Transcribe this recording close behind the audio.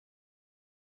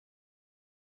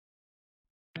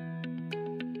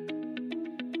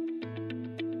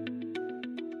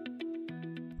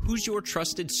Who's your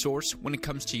trusted source when it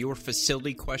comes to your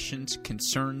facility questions,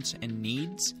 concerns, and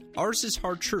needs? Ours is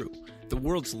Hard-Tru, the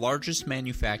world's largest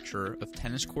manufacturer of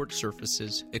tennis court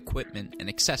surfaces, equipment, and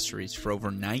accessories for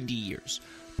over 90 years.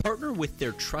 Partner with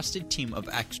their trusted team of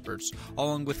experts,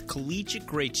 along with collegiate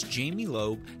greats Jamie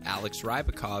Loeb, Alex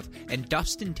Rybakov, and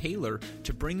Dustin Taylor,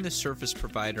 to bring the surface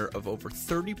provider of over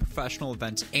 30 professional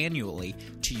events annually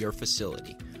to your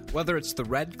facility. Whether it's the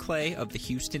red clay of the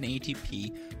Houston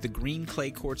ATP, the green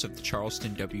clay courts of the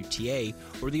Charleston WTA,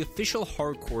 or the official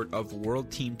hard court of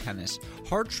World Team Tennis,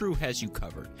 Hard-Tru has you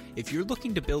covered. If you're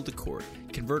looking to build a court,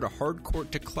 convert a hard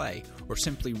court to clay, or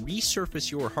simply resurface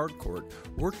your hard court,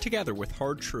 work together with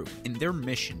Hard-Tru in their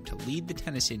mission to lead the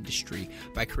tennis industry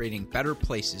by creating better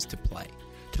places to play.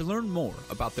 To learn more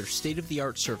about their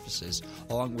state-of-the-art surfaces,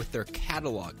 along with their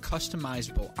catalog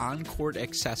customizable on-court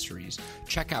accessories,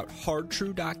 check out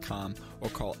hardtru.com or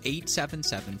call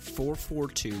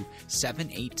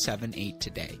 877-442-7878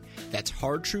 today. That's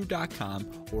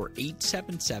hardtru.com or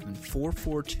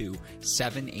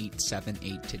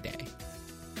 877-442-7878 today.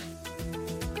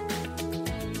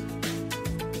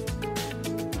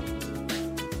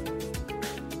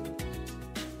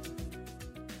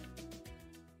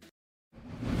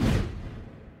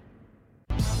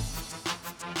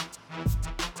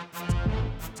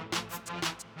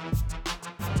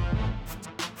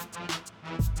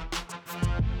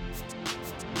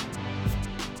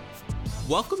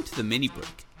 Welcome to the Mini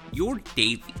Break, your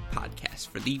daily podcast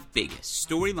for the biggest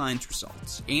storylines,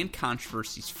 results, and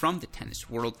controversies from the tennis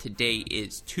world. Today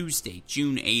is Tuesday,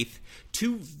 June 8th.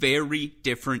 Two very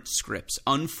different scripts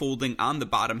unfolding on the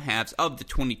bottom halves of the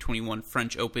 2021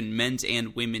 French Open men's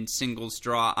and women's singles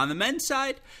draw. On the men's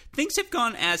side, things have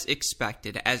gone as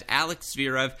expected, as Alex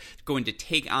Zverev going to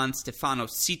take on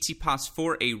Stefanos Tsitsipas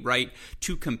for a right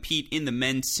to compete in the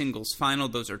men's singles final.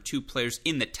 Those are two players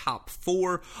in the top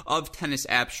 4 of Tennis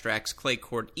Abstract's clay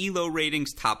court ELO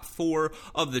ratings, top 4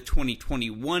 of the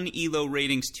 2021 ELO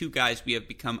ratings. Two guys we have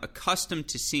become accustomed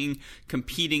to seeing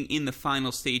competing in the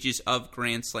final stages of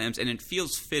Grand Slams, and it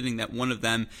feels fitting that one of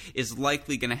them is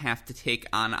likely going to have to take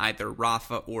on either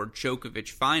Rafa or Djokovic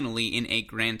finally in a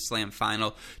Grand Slam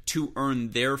final to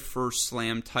earn their first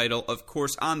Slam title. Of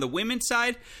course, on the women's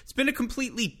side, it's been a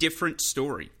completely different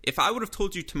story. If I would have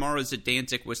told you Tamara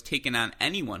Zidansek was taking on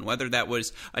anyone, whether that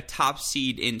was a top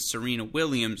seed in Serena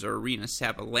Williams or Aryna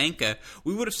Sabalenka,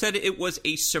 we would have said it was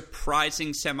a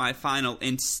surprising semifinal.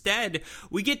 Instead,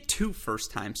 we get two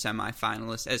first-time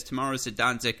semifinalists, as Tamara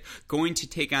Zidansek going to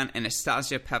take on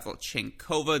Anastasia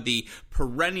Pavlyuchenkova, the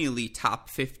perennially top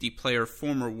 50 player,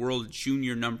 former world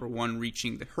junior number 1,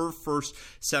 reaching her first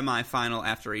semifinal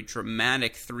after a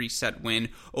dramatic 3-set win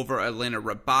over Elena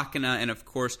Rybakina. And of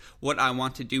course, what I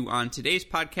want to do on today's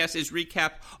podcast is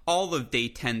recap all of day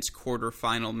 10's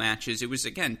quarterfinal matches. It was,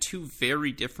 again, two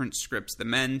very different scripts. The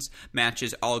men's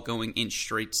matches all going in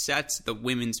straight sets, the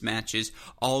women's matches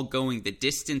all going the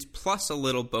distance, plus a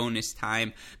little bonus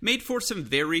time, made for some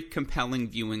very compelling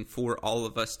viewing for all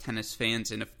of us tennis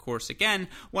fans. And of course, again,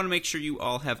 want to make sure you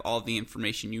all have all the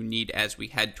information you need as we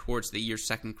head towards the year's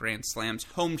second Grand Slam's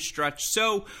home stretch.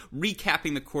 So,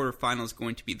 recapping the quarterfinals is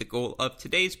going to be the goal of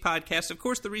today's podcast. Of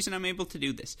course, the reason I'm able to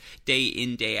do this day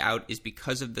in, day out is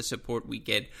because of the support we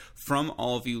get from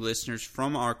all of you listeners,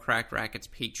 from our Cracked Racquets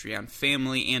Patreon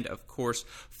family, and of course,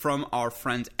 from our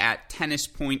friends at Tennis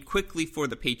Point. Quickly, for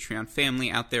the Patreon family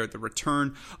out there, the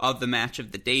return of the Match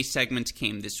of the Day segments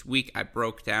came this week. I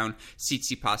broke down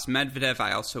Tsitsipas Medvedev.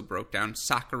 I also broke down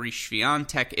Sakkari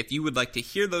Swiatek. If you would like to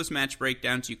hear those match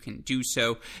breakdowns, you can do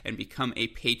so and become a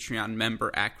Patreon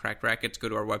member at Cracked Racquets. Go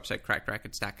to our website,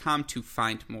 crackedrackets.com, to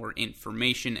find more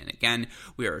information. And again,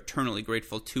 we are eternally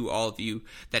grateful to all of you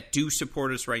that do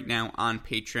support us right now on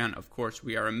Patreon. Of course,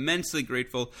 we are immensely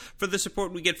grateful for the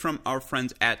support we get from our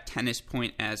friends at Tennis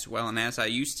Point as well. And as I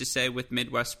used to say with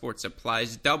Midwest Sports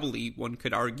Supplies, doubly, one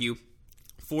could argue,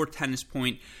 for Tennis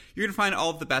Point, you're going to find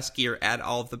all of the best gear at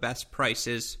all of the best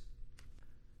prices.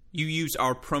 You use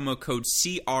our promo code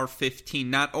CR15,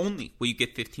 not only will you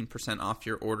get 15% off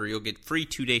your order, you'll get free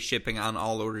 2-day shipping on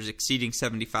all orders exceeding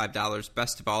 $75.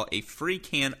 Best of all, a free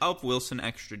can of Wilson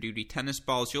Extra Duty tennis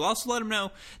balls. You'll also let them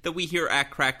know that we here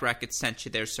at Cracked Racquets sent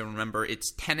you there, so remember,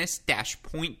 it's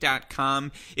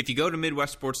tennis-point.com. If you go to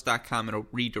midwestsports.com, it'll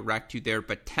redirect you there,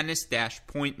 but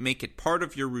tennis-point, make it part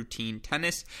of your routine,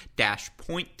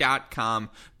 tennis-point.com.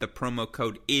 The promo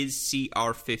code is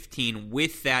CR15.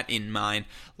 With that in mind,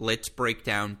 let's break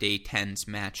down day 10's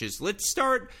matches. Let's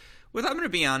start with, I'm going to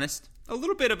be honest, a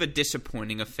little bit of a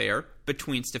disappointing affair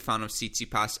between Stefanos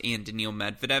Tsitsipas and Daniil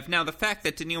Medvedev. Now, the fact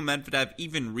that Daniil Medvedev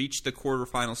even reached the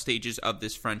quarterfinal stages of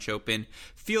this French Open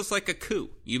feels like a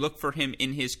coup. You look for him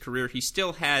in his career, he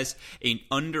still has an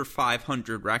under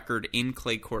 500 record in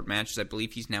clay court matches. I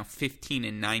believe he's now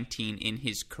 15-19 in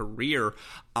his career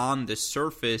on the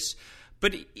surface.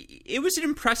 But it was an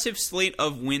impressive slate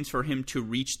of wins for him to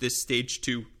reach this stage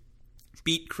 2.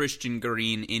 Beat Christian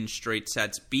Garin in straight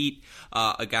sets, beat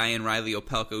a guy in Riley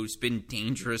Opelka who's been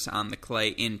dangerous on the clay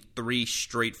in 3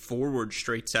 straightforward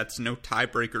straight sets, no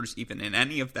tiebreakers even in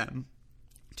any of them,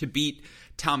 to beat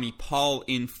Tommy Paul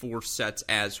in 4 sets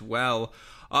as well.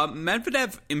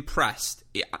 Medvedev impressed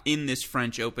in this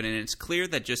French Open, and it's clear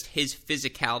that just his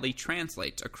physicality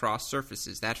translates across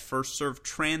surfaces. That first serve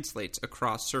translates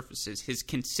across surfaces. His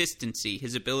consistency,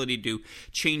 his ability to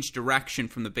change direction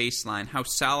from the baseline, how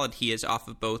solid he is off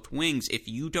of both wings. If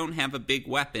you don't have a big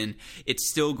weapon, it's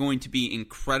still going to be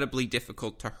incredibly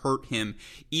difficult to hurt him,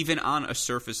 even on a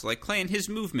surface like clay. And his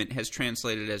movement has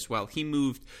translated as well. He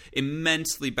moved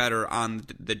immensely better on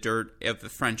the dirt of the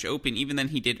French Open, even than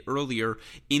he did earlier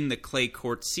in the clay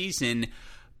court season.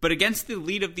 But against the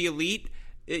elite of the elite,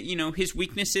 his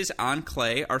weaknesses on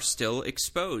clay are still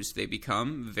exposed. They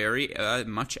become very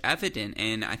much evident,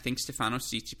 and I think Stefanos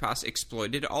Tsitsipas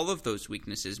exploited all of those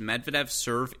weaknesses. Medvedev's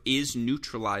serve is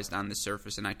neutralized on the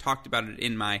surface, and I talked about it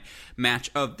in my Match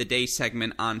of the Day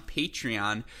segment on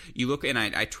Patreon. You look, and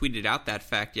I tweeted out that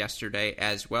fact yesterday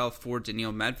as well for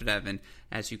Daniil Medvedev, and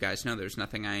as you guys know, there's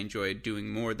nothing I enjoy doing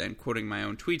more than quoting my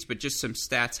own tweets, but just some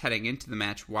stats heading into the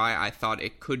match, why I thought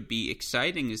it could be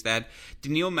exciting is that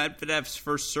Daniil Medvedev's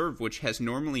first serve, which has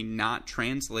normally not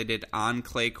translated on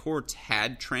clay courts,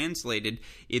 had translated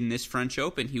in this French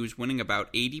Open. He was winning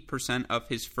about 80% of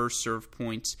his first serve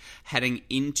points heading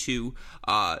into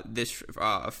this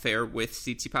affair with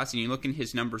Tsitsipas. And you look in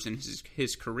his numbers in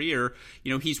his career,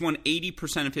 he's won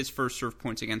 80% of his first serve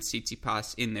points against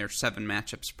Tsitsipas in their 7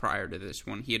 matchups prior to this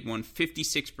one. He had won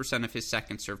 56% of his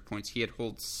second serve points. He had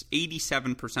held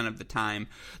 87% of the time.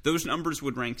 Those numbers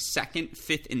would rank 2nd,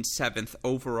 5th, and 7th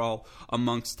overall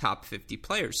amongst top 50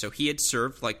 players. So he had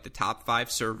served like the top 5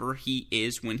 server he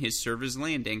is when his serve is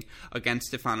landing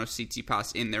against Stefanos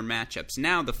Tsitsipas in their matchups.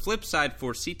 Now, the flip side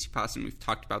for Tsitsipas, and we've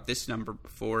talked about this number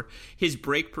before, his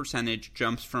break percentage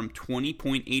jumps from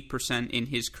 20.8% in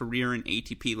his career in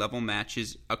ATP level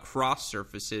matches across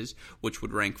surfaces, which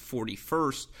would rank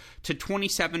 41st, to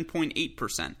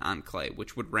 27.8% on clay,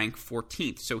 which would rank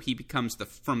 14th. So he becomes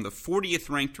from the 40th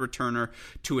ranked returner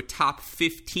to a top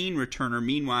 15 returner.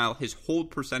 Meanwhile, his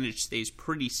hold percentage stays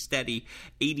pretty steady,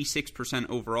 86%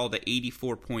 overall to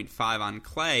 84.5 on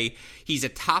clay. He's a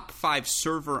top 5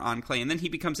 server on clay, and then he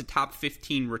becomes a top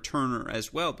 15 returner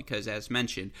as well, because as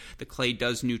mentioned, the clay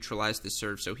does neutralize the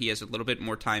serve, so he has a little bit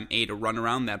more time, A, to run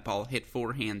around that ball, hit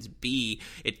forehands, B,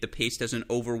 the pace doesn't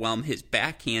overwhelm his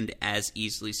backhand as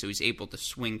easily, so he's able to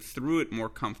swing through it more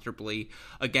comfortably.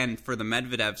 Again, for the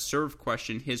Medvedev serve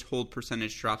question, his hold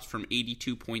percentage drops from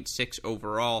 82.6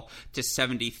 overall to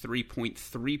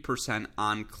 73.3%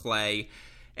 on clay.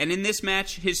 And in this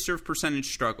match, his serve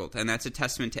percentage struggled, and that's a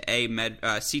testament to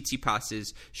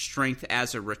Tsitsipas's strength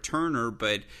as a returner,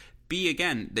 but B,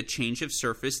 again, the change of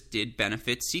surface did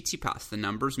benefit Tsitsipas. The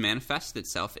numbers manifest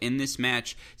itself in this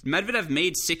match. Medvedev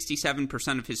made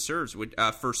 67% of his serves,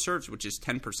 first serves, which is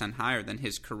 10% higher than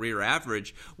his career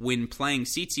average when playing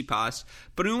Tsitsipas,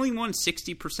 but he only won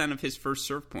 60% of his first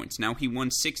serve points. Now, he won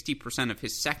 60% of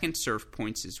his second serve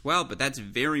points as well, but that's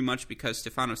very much because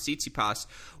Stefanos Tsitsipas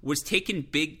was taking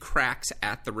big cracks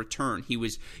at the return. He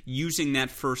was using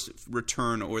that first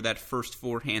return or that first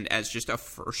forehand as just a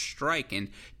first strike and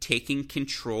taking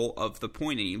control of the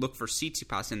point. And you look for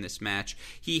Tsitsipas in this match,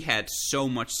 he had so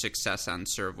much success on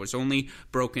serve, was only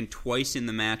broken twice in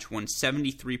the match, won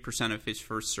 73% of his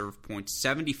first serve points,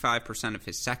 75% of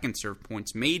his second serve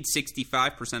points, made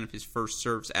 65% of his first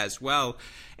serves as well,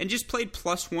 and just played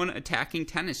 +1 attacking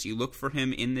tennis. You look for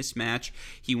him in this match,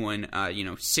 he won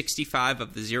 65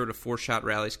 of the 0-4 shot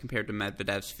rallies compared to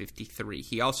Medvedev's 53.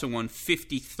 He also won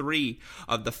 53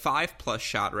 of the 5+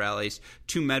 shot rallies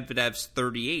to Medvedev's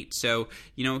 38. So,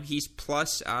 he's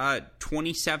plus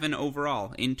 27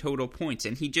 overall in total points,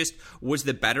 and he just was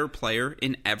the better player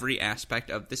in every aspect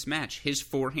of this match. His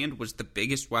forehand was the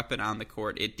biggest weapon on the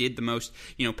court. It did the most,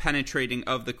 penetrating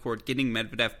of the court, getting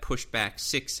Medvedev pushed back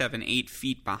 6, 7, 8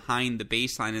 feet behind the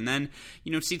baseline. And then,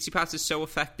 Tsitsipas is so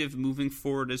effective moving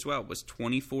forward as well. Was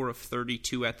 24 of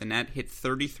 32 at the net, hit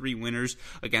 33 winners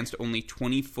against only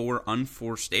 24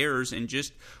 unforced errors, and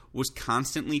just was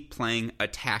constantly playing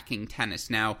attacking tennis.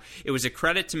 Now, it was a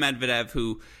credit to Medvedev,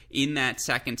 who in that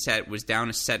second set was down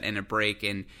a set and a break,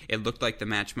 and it looked like the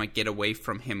match might get away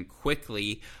from him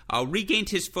quickly, regained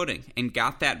his footing and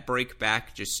got that break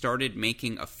back, just started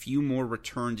making a few more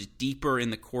returns deeper in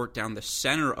the court, down the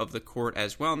center of the court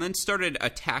as well, and then started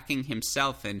attacking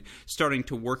himself and starting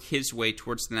to work his way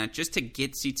towards the net just to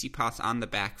get Tsitsipas on the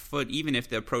back foot, even if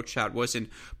the approach shot wasn't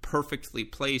perfectly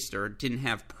placed or didn't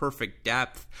have perfect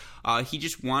depth. He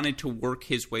just wanted to work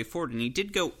his way forward, and he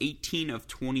did go 18 of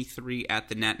 23 at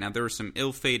the net. Now, there were some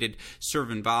ill-fated serve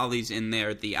and volleys in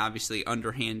there. The obviously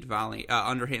underhand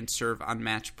serve on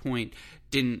match point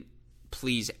didn't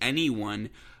please anyone.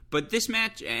 But this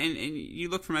match, and you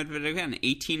look for Medvedev again,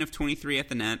 18 of 23 at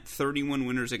the net, 31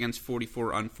 winners against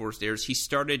 44 unforced errors. He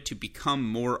started to become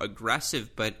more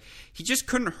aggressive, but he just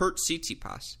couldn't hurt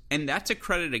Tsitsipas. And that's a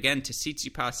credit, again, to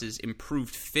Tsitsipas's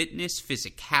improved fitness,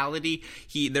 physicality.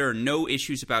 There are no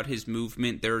issues about his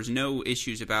movement. There's no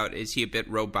issues about, is he a bit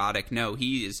robotic? No,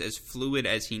 he is as fluid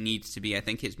as he needs to be. I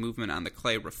think his movement on the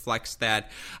clay reflects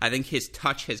that. I think his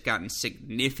touch has gotten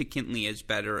significantly as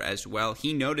better as well.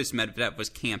 He noticed Medvedev was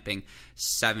camping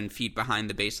 7 feet behind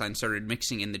the baseline, started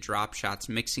mixing in the drop shots,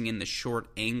 mixing in the short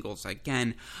angles.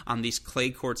 Again, on these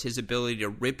clay courts, his ability to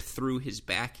rip through his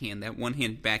backhand, that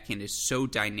one-handed backhand is so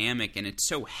dynamic, and it's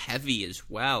so heavy as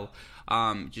well.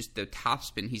 Just the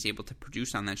topspin he's able to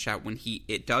produce on that shot when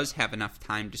it does have enough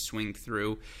time to swing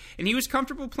through. And he was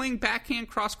comfortable playing backhand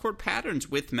cross-court patterns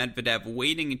with Medvedev,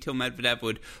 waiting until Medvedev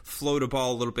would float a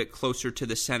ball a little bit closer to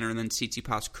the center, and then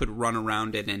Tsitsipas could run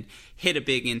around it and hit a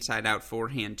big inside-out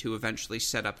forehand to eventually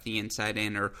set up the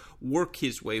inside-in or work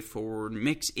his way forward,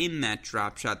 mix in that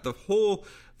drop shot. The whole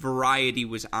variety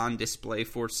was on display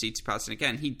for Tsitsipas, and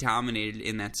again, he dominated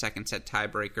in that second set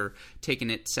tiebreaker, taking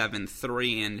it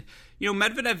 7-3, and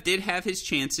Medvedev did have his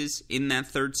chances in that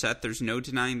third set. There's no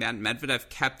denying that. Medvedev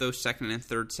kept those second and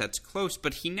third sets close,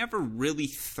 but he never really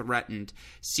threatened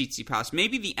Tsitsipas.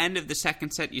 Maybe the end of the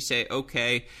second set, you say,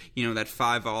 okay, that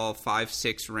 5-all,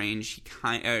 5-6 range,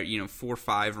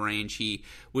 4-5 range, he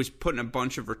was putting a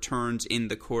bunch of returns in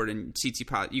the court, and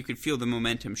Tsitsipas, you could feel the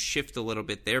momentum shift a little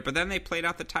bit there, but then they played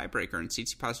out the tiebreaker, and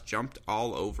Tsitsipas jumped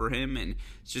all over him, and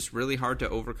it's just really hard to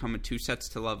overcome a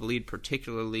 2-sets-to-love lead,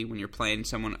 particularly when you're playing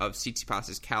someone of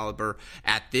Tsitsipas's caliber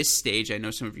at this stage. I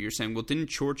know some of you are saying, well, didn't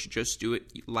Coric just do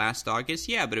it last August?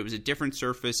 Yeah, but it was a different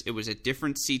surface. It was a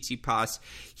different Tsitsipas.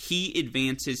 He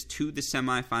advances to the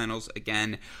semifinals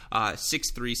again,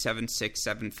 6-3,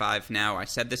 7-6, 7-5 now. I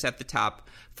said this at the top.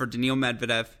 For Daniil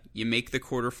Medvedev, you make the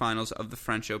quarterfinals of the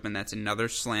French Open. That's another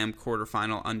slam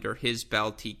quarterfinal under his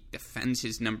belt. He defends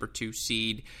his number 2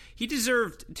 seed. He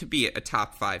deserved to be a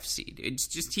top 5 seed. It's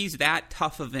just he's that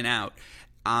tough of an out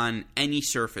on any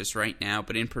surface right now,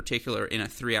 but in particular in a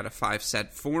 3-out-of-5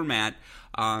 set format,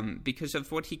 because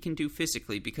of what he can do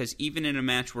physically. Because even in a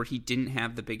match where he didn't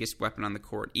have the biggest weapon on the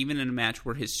court, even in a match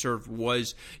where his serve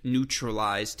was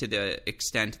neutralized to the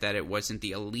extent that it wasn't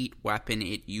the elite weapon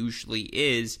it usually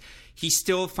is, he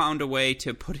still found a way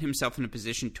to put himself in a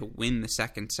position to win the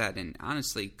second set, and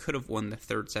honestly could have won the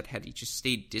third set had he just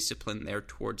stayed disciplined there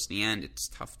towards the end. It's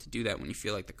tough to do that when you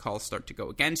feel like the calls start to go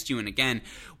against you, and again,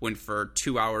 when for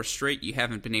 2 hours straight you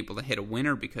haven't been able to hit a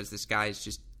winner because this guy is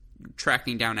just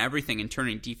tracking down everything and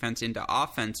turning defense into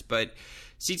offense. But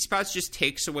Tsitsipas just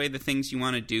takes away the things you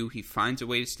want to do. He finds a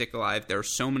way to stick alive. There are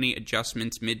so many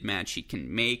adjustments mid-match he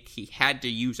can make. He had to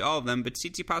use all of them, but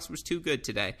Tsitsipas was too good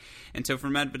today. And so for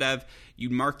Medvedev, you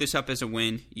mark this up as a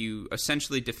win. You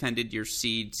essentially defended your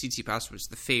seed. Tsitsipas was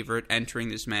the favorite entering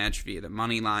this match via the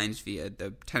money lines, via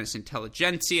the tennis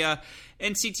intelligentsia,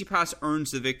 and Tsitsipas earns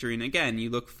the victory. And again,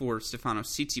 you look for Stefanos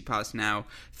Tsitsipas now,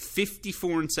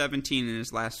 54-17 in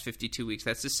his last 52 weeks.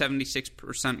 That's a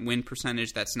 76% win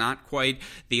percentage. That's not quite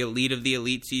the elite of the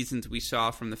elite seasons we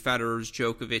saw from the Federers,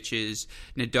 Djokovic's,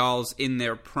 Nadal's in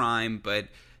their prime, but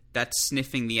that's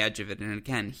sniffing the edge of it. And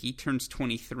again, he turns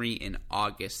 23 in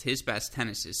August. His best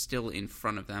tennis is still in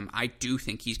front of them. I do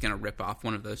think he's going to rip off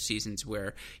one of those seasons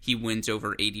where he wins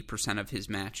over 80% of his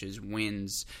matches,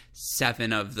 wins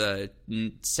 7 of the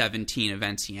 17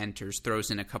 events he enters,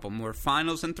 throws in a couple more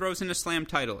finals, and throws in a slam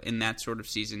title in that sort of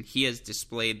season. He has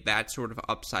displayed that sort of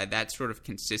upside, that sort of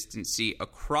consistency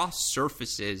across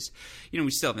surfaces.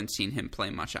 We still haven't seen him play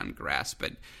much on grass,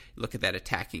 but look at that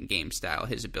attacking game style,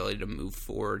 his ability to move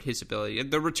forward,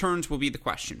 the returns will be the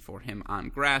question for him on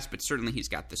grass, but certainly he's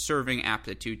got the serving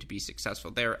aptitude to be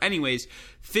successful there. Anyways,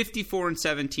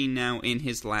 54-17 now in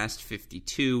his last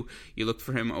 52. You look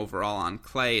for him overall on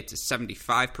clay. It's a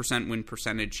 75% win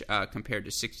percentage compared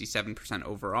to 67%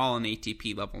 overall in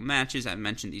ATP level matches. I've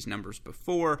mentioned these numbers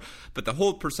before, but the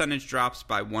hold percentage drops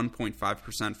by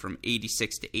 1.5% from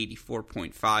 86 to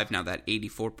 84.5. Now that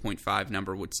 84.5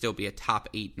 number would still be a top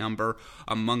 8 number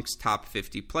amongst top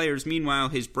 50 players. Meanwhile,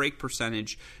 his break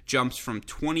percentage jumps from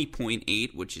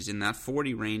 20.8, which is in that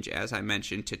 40 range, as I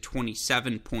mentioned, to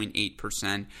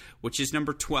 27.8%, which is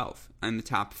number 12 on the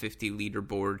top 50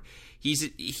 leaderboard.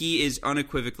 He is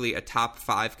unequivocally a top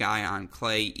 5 guy on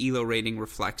clay. ELO rating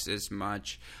reflects as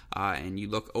much. And you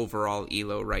look overall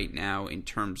ELO right now in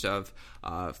terms of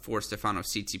for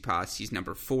Stefanos Tsitsipas, he's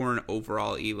number 4 in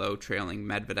overall ELO, trailing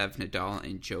Medvedev, Nadal,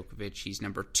 and Djokovic. He's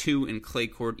number 2 in clay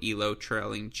court ELO,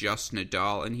 trailing just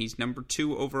Nadal. And he's number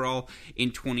 2 overall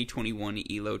in 2021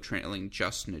 ELO, trailing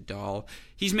just Nadal.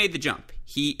 He's made the jump.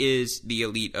 He is the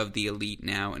elite of the elite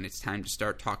now, and it's time to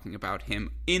start talking about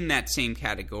him in that same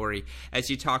category as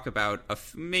you talk about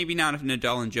maybe not of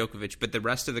Nadal and Djokovic, but the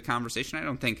rest of the conversation. I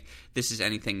don't think this is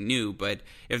anything new, but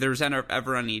if there was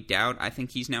ever any doubt, I think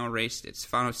he's now erased it.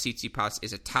 Stefanos Tsitsipas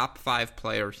is a top 5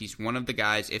 player. He's one of the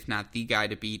guys, if not the guy,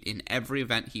 to beat in every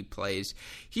event he plays.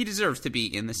 He deserves to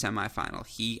be in the semifinal.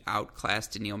 He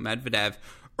outclassed Daniil Medvedev,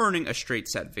 earning a straight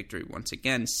set victory once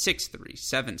again, 6-3,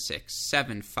 7-6,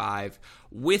 7-5.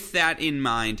 With that in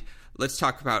mind, let's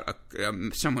talk about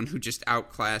someone who just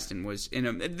outclassed and was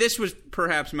this was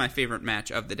perhaps my favorite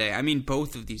match of the day. I mean,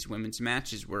 both of these women's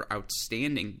matches were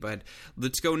outstanding, but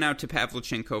let's go now to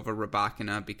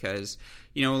Pavlyuchenkova-Rybakina because,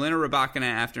 Elena Rybakina,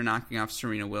 after knocking off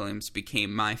Serena Williams,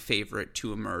 became my favorite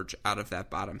to emerge out of that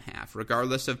bottom half,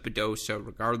 regardless of Badosa,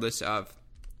 regardless of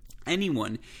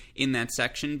anyone in that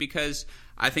section, because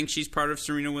I think she's part of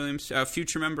Serena Williams, a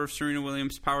future member of Serena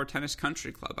Williams' Power Tennis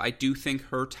Country Club. I do think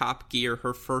her top gear,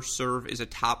 her first serve, is a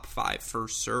top 5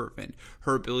 first serve, and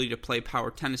her ability to play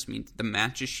power tennis means the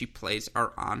matches she plays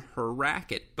are on her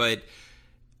racket. But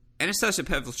Anastasia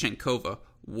Pavlyuchenkova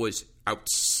was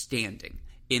outstanding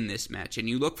in this match. And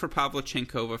you look for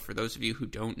Pavlyuchenkova, for those of you who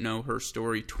don't know her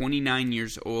story, 29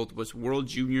 years old, was world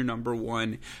junior number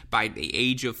 1 by the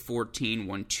age of 14,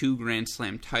 won 2 Grand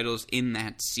Slam titles in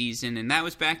that season, and that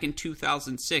was back in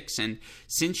 2006. And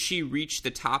since she reached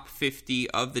the top 50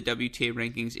 of the WTA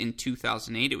rankings in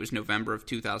 2008, it was November of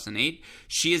 2008,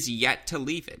 she has yet to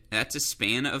leave it. That's a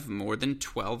span of more than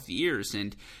 12 years.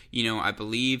 And, I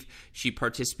believe she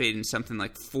participated in something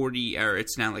like 40, or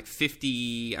it's now like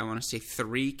 50, I want to say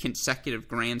 3 consecutive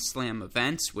Grand Slam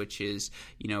events, which is,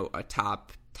 a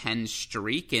top 10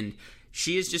 streak, and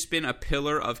she has just been a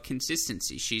pillar of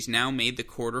consistency. She's now made the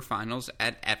quarterfinals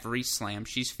at every slam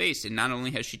she's faced, and not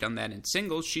only has she done that in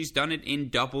singles, she's done it in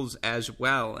doubles as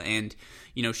well, and,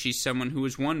 she's someone who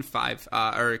has won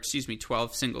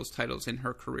 12 singles titles in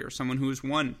her career, someone who has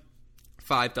won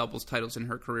 5 doubles titles in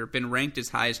her career, been ranked as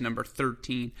high as number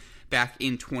 13 back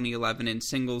in 2011 in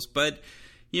singles, but,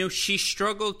 she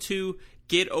struggled to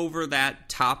get over that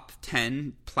top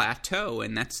 10 plateau,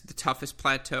 and that's the toughest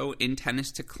plateau in tennis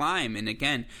to climb. And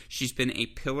again, she's been a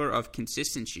pillar of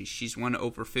consistency. She's won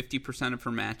over 50% of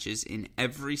her matches in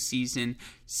every season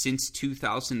since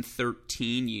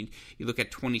 2013. You look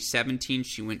at 2017,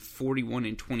 she went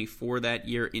 41-24 that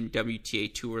year in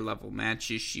WTA Tour level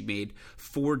matches. She made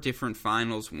 4 different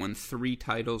finals, won 3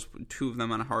 titles, 2 of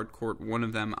them on hard court, 1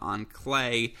 of them on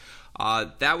clay.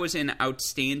 That was an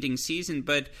outstanding season,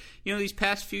 but, these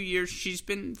past few years, she's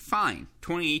been fine.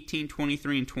 2018,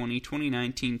 23-20,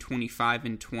 2019,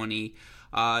 25-20.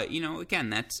 Again,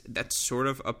 that's sort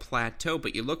of a plateau,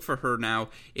 but you look for her now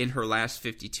in her last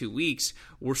 52 weeks,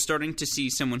 we're starting to see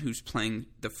someone who's playing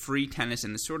the free tennis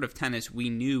and the sort of tennis we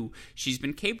knew she's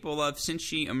been capable of since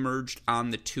she emerged on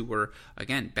the tour,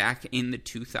 again, back in the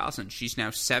 2000s. She's now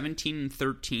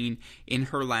 17-13 in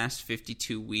her last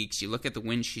 52 weeks. You look at the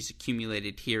wins she's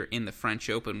accumulated here in the French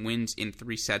Open, wins in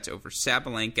 3 sets over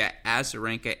Sabalenka,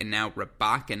 Azarenka, and now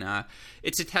Rybakina.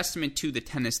 It's a testament to the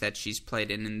tennis that she's played,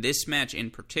 and in this match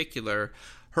in particular,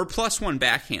 her +1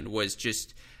 backhand was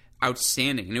just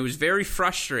outstanding, and it was very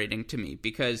frustrating to me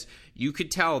because you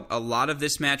could tell a lot of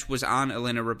this match was on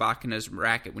Elena Rybakina's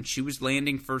racket when she was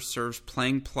landing first serves,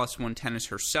 playing +1 tennis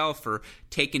herself, or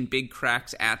taking big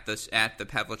cracks at the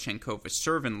Pavlyuchenkova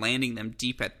serve and landing them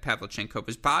deep at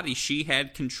Pavlyuchenkova's body. She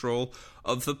had control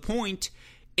of the point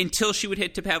until she would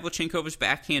hit to Pavlyuchenkova's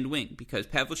backhand wing, because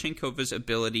Pavlyuchenkova's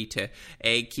ability to,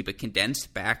 A, keep a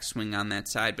condensed backswing on that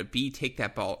side, but B, take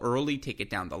that ball early, take it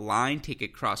down the line, take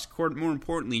it cross court, more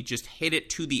importantly, just hit it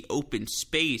to the open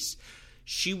space.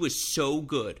 She was so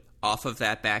good off of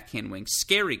that backhand wing,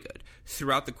 scary good,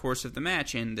 throughout the course of the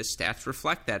match, and the stats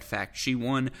reflect that fact. She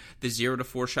won the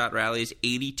 0-4 shot rallies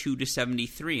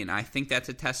 82-73, and I think that's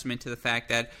a testament to the fact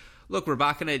that, look,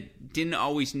 Rybakina didn't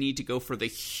always need to go for the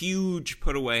huge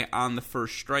put away on the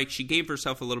first strike. She gave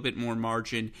herself a little bit more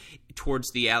margin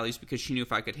towards the alleys because she knew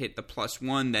if I could hit the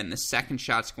 +1, then the second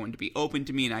shot's going to be open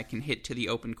to me and I can hit to the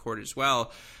open court as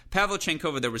well.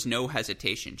 Pavlyuchenkova, there was no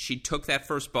hesitation. She took that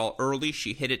first ball early.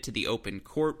 She hit it to the open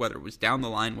court, whether it was down the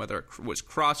line, whether it was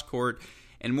cross court,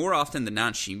 and more often than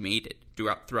not, she made it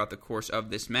throughout the course of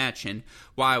this match. And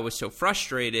why I was so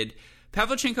frustrated,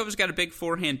 Pavlyuchenkova's got a big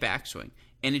forehand backswing.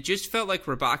 And it just felt like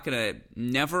Rybakina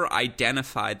never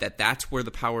identified that that's where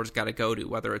the power's got to go to,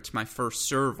 whether it's my first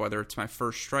serve, whether it's my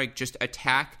first strike, just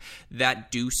attack that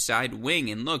deuce side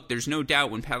wing. And look, there's no doubt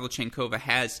when Pavlyuchenkova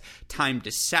has time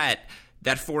to set,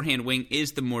 that forehand wing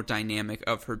is the more dynamic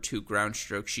of her two ground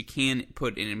strokes. She can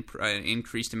put an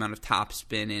increased amount of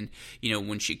topspin, and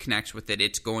when she connects with it,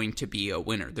 it's going to be a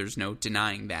winner. There's no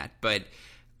denying that. But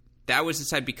that was the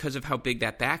side, because of how big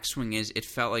that backswing is, it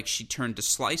felt like she turned to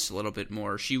slice a little bit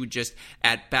more. She would just,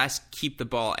 at best, keep the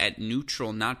ball at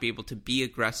neutral, not be able to be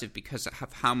aggressive because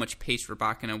of how much pace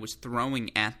Rybakina was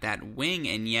throwing at that wing,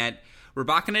 and yet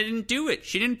Rybakina didn't do it.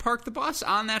 She didn't park the bus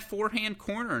on that forehand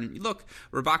corner. And look,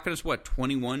 Rybakina's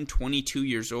 21, 22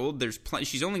 years old.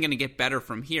 She's only going to get better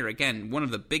from here. Again, one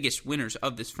of the biggest winners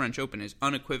of this French Open is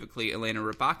unequivocally Elena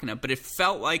Rybakina, but it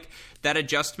felt like that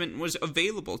adjustment was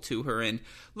available to her. And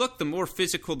look, the more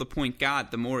physical the point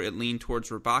got, the more it leaned towards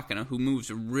Rybakina, who moves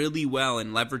really well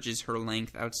and leverages her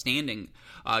length outstanding,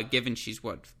 given she's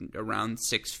around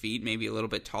 6 feet, maybe a little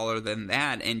bit taller than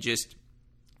that, and just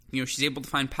she's able to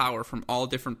find power from all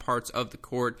different parts of the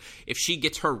court. If she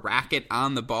gets her racket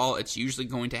on the ball, it's usually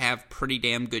going to have pretty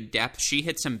damn good depth. She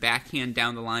hit some backhand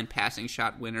down the line passing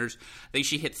shot winners. I think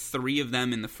she hit 3 of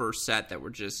them in the first set that were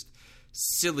just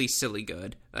silly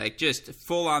good. Like, just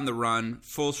full on the run,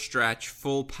 full stretch,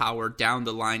 full power down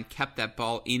the line, kept that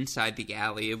ball inside the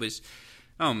alley. It was,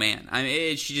 oh man,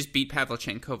 she just beat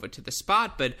Pavlyuchenkova to the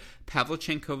spot, but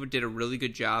Pavlyuchenkova did a really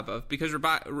good job of, because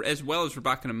as well as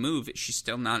Rybakina move, she's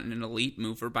still not an elite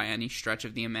mover by any stretch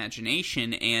of the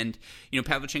imagination, and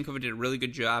Pavlyuchenkova did a really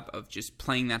good job of just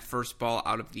playing that first ball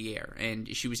out of the air,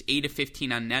 and she was 8 of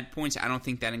 15 on net points. I don't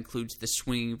think that includes the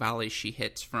swinging volleys she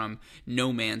hits from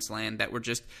no man's land that were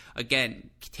just, again,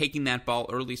 taking that ball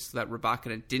early so that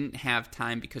Rybakina didn't have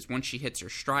time, because once she hits her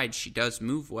stride, she does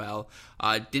move well,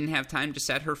 didn't have time to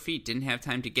set her feet, didn't have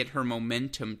time to get her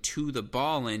momentum to the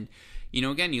ball, and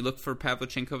again, you look for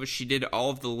Pavlyuchenkova, she did all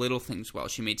of the little things well.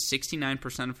 She made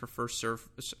 69% of her first serve,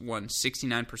 won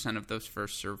 69% of those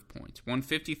first serve points, won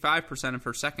 55% of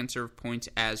her second serve points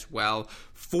as well,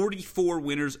 44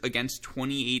 winners against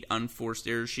 28 unforced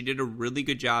errors. She did a really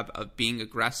good job of being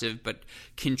aggressive, but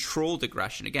controlled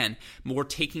aggression. Again, more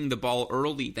taking the ball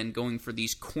early than going for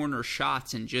these corner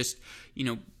shots and just,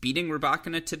 beating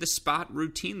Rybakina to the spot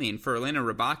routinely. And for Elena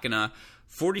Rybakina,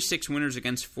 46 winners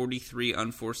against 43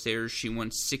 unforced errors. She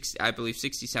won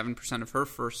 67% of her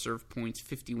first serve points,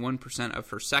 51% of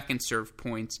her second serve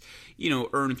points.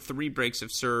 Earned 3 breaks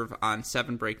of serve on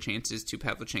 7 break chances to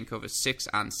Pavlyuchenkova's 6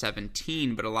 on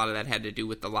 17, but a lot of that had to do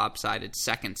with the lopsided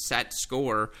second set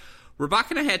score.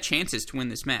 Rybakina had chances to win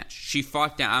this match. She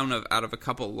fought down out of a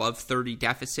couple love 30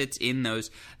 deficits in those.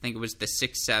 I think it was the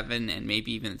 6-7 and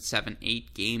maybe even the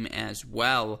 7-8 game as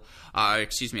well.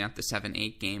 Excuse me, not the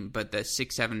 7-8 game, but the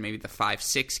 6-7, maybe the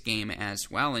 5-6 game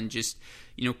as well. And just,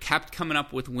 kept coming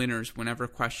up with winners whenever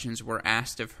questions were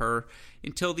asked of her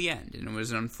until the end. And it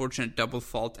was an unfortunate double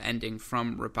fault ending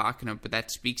from Rybakina, but that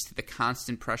speaks to the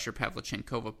constant pressure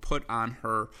Pavlyuchenkova put on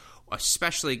her.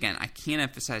 Especially, again, I can't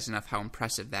emphasize enough how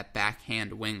impressive that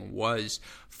backhand wing was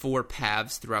for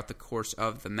Pavs throughout the course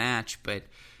of the match. But,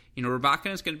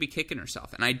 Rybakina is going to be kicking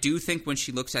herself. And I do think when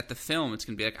she looks at the film, it's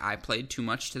going to be like, I played too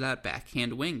much to that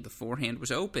backhand wing. The forehand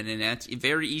was open. And that's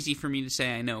very easy for me to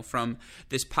say, I know, from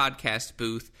this podcast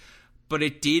booth. But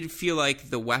it did feel like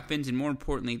the weapons and, more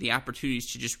importantly, the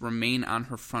opportunities to just remain on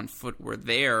her front foot were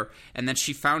there, and that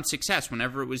she found success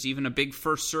whenever it was even a big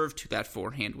first serve to that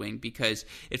forehand wing, because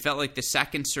it felt like the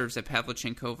second serves that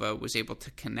Pavlyuchenkova was able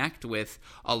to connect with,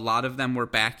 a lot of them were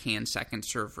backhand second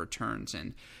serve returns.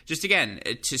 And just, again,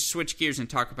 to switch gears and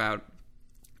talk about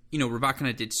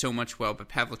Rybakina did so much well, but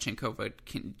Pavlyuchenkova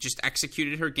just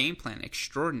executed her game plan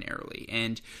extraordinarily.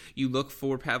 And you look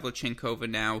for Pavlyuchenkova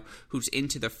now, who's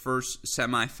into the first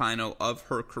semifinal of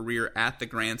her career at the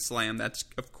Grand Slam. That's,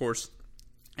 of course,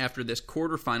 after this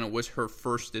quarterfinal was her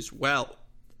first as well.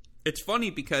 It's funny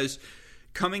because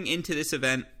coming into this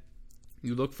event,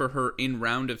 you look for her in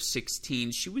round of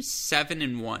 16. She was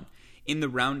 7-1 in the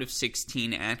round of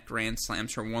 16 at Grand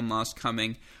Slams. Her one loss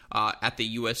coming at the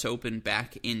U.S. Open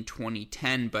back in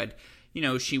 2010, but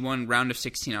she won round of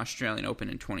 16 Australian Open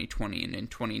in 2020, and in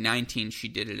 2019 she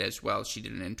did it as well. She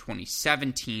did it in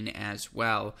 2017 as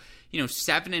well.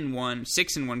 7-1,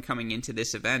 6-1 coming into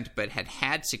this event, but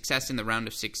had success in the round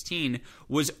of 16.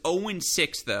 Was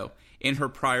 0-6 though in her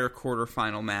prior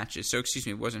quarterfinal matches. So,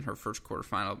 it wasn't her first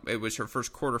quarterfinal. It was her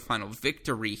first quarterfinal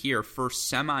victory here,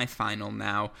 first semifinal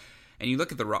now. And you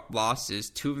look at the losses,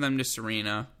 2 of them to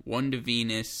Serena, 1 to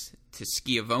Venus, to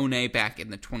Schiavone back in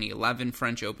the 2011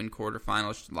 French Open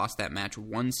quarterfinals. She lost that match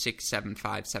 1-6, 7-5,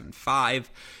 7-5.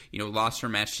 Lost her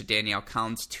match to Danielle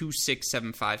Collins 2-6,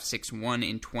 7-5, 6-1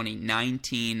 in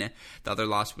 2019. The other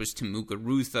loss was to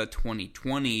Muguruza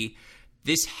 2020.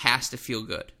 This has to feel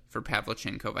good for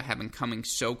Pavlyuchenkova, having coming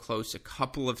so close a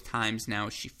couple of times now.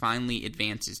 She finally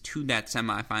advances to that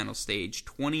semifinal stage,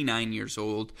 29 years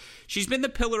old. She's been the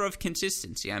pillar of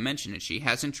consistency. I mentioned it. She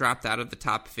hasn't dropped out of the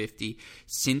top 50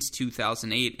 since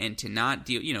 2008, and to not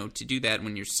deal, to do that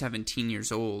when you're 17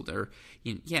 years old,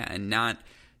 and not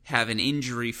have an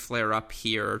injury flare up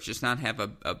here, or just not have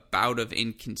a bout of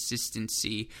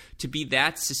inconsistency, to be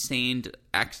that sustained,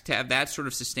 to have that sort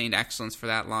of sustained excellence for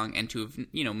that long, and to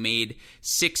have, made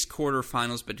 6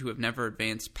 quarterfinals, but to have never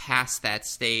advanced past that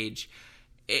stage.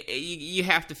 You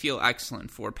have to feel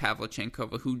excellent for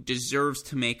Pavlyuchenkova, who deserves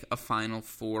to make a Final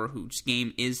Four, whose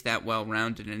game is that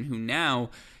well-rounded, and who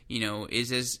now,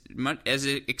 is as much as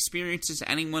experienced as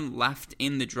anyone left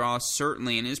in the draw,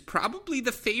 certainly, and is probably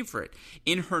the favorite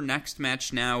in her next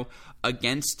match now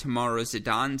against Tamara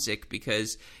Zidansek,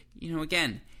 because,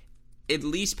 again, at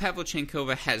least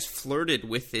Pavlyuchenkova has flirted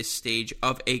with this stage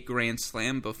of a Grand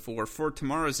Slam before. For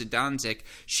Tamara Zidansek,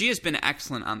 she has been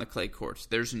excellent on the clay courts.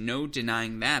 There's no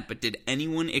denying that, but did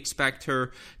anyone expect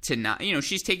her to not?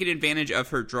 She's taken advantage of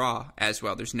her draw as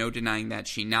well. There's no denying that.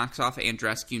 She knocks off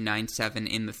Andreescu 9-7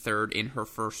 in the third in her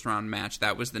first round match.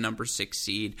 That was the number 6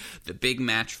 seed, the big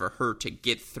match for her to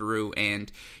get through.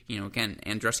 And, again,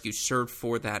 Andreescu served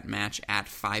for that match at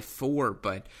 5-4,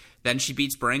 but then she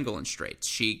beats Brangle in straights.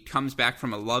 She comes back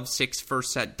from a love 6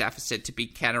 first set deficit to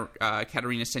beat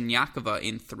Katerina Siniakova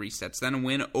in 3 sets. Then a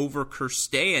win over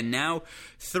Kirstea, and now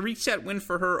 3-set win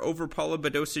for her over Paula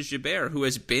Badosa-Gibert, who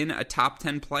has been a top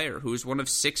 10 player, who is one of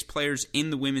 6 players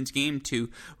in the women's game to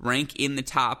rank in the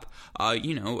top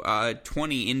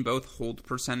 20 in both hold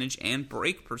percentage and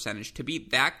break percentage. To be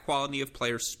that quality of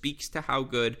player speaks to how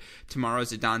good Tamara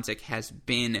Zidansek has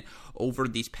been over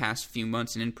these past few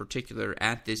months, and in particular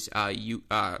at this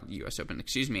U.S. Open,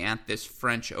 at this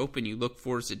French Open. You look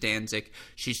for Zidansek.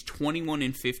 She's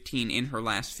 21-15 in her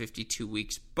last 52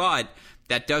 weeks, but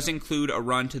that does include a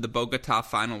run to the Bogota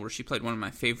final, where she played one of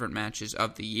my favorite matches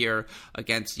of the year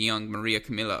against young Maria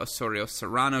Camila Osorio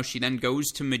Serrano. She then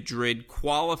goes to Madrid,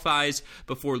 qualifies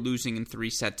before losing in 3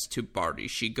 sets to Barty.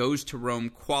 She goes to Rome,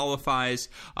 qualifies,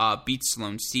 beats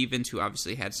Sloane Stephens, who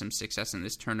obviously had some success in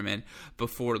this tournament,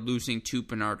 before losing to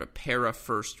Bernarda Pera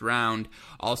first round.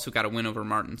 Also got a win over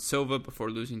Martin Silva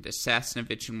before losing to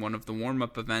Sasnovich in one of the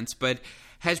warm-up events, but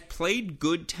has played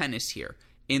good tennis here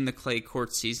in the clay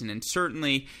court season, and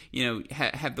certainly,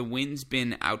 have the wins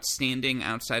been outstanding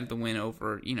outside of the win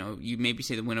over, you maybe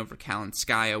say the win over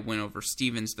Kalinskaya, win over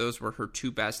Stevens, those were her 2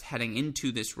 best heading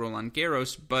into this Roland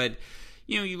Garros, but,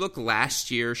 you look last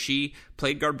year, she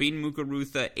played Garbine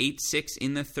Muguruza 8-6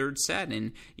 in the 3rd set,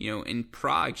 and, in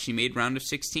Prague, she made round of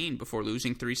 16 before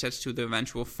losing 3 sets to the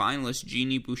eventual finalist,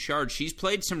 Jeannie Bouchard. She's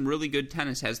played some really good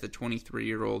tennis as the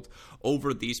 23-year-old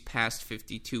over these past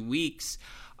 52 weeks.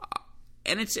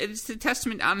 And it's a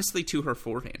testament, honestly, to her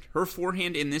forehand. Her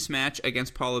forehand in this match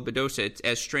against Paula Badosa,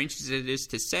 as strange as it is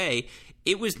to say,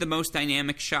 it was the most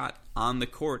dynamic shot on the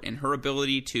court. And her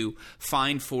ability to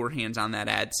find forehands on that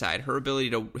ad side, her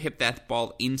ability to hit that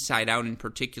ball inside out in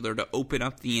particular, to open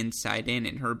up the inside in,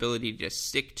 and her ability to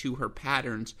stick to her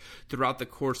patterns throughout the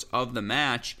course of the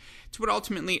match, it's what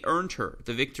ultimately earned her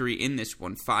the victory in this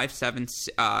one. 7-5,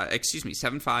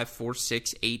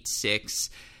 4-6, 8-6.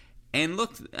 And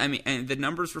look, and the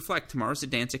numbers reflect Tamara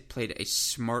Zidansek played a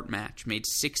smart match, made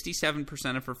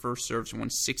 67% of her first serves, won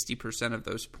 60% of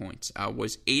those points,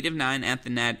 was 8 of 9 at the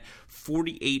net,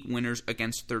 48 winners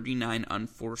against 39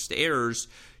 unforced errors.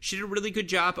 she did a really good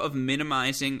job of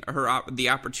minimizing the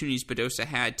opportunities Badosa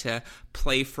had to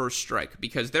play first strike,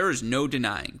 because there is no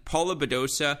denying Paula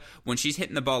Badosa, when she's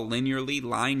hitting the ball linearly,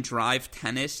 line drive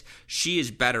tennis, she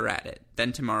is better at it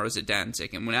than Tamara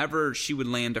Zidansek. And whenever she would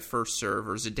land a first serve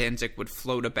or Zidansek would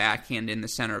float a backhand in the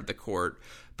center of the court,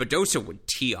 Badosa would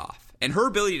tee off. And her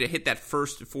ability to hit that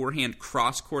first forehand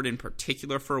cross court in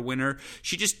particular for a winner,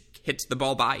 she just hits the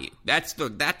ball by you. That's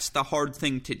the hard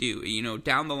thing to do. You know,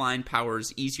 down the line power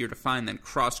is easier to find than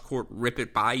cross court rip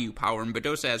it by you power. And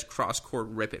Badosa has cross court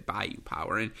rip it by you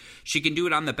power. And she can do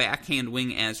it on the backhand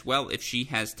wing as well if she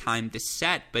has time to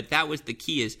set. But that was the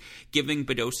key, is giving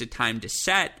Badosa time to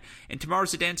set. And Tamara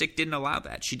Zidansek didn't allow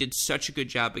that. She did such a good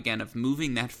job, again, of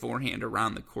moving that forehand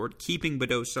around the court, keeping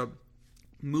Badosa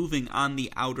moving on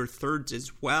the outer thirds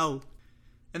as well.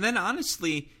 And then,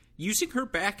 honestly, using her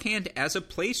backhand as a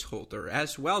placeholder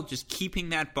as well, just keeping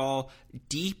that ball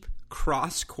deep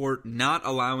cross court, not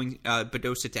allowing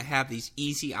Badosa to have these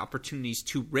easy opportunities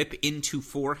to rip into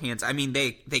forehands. I mean,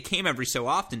 they came every so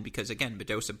often because, again,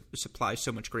 Badosa supplies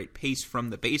so much great pace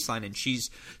from the baseline, and she's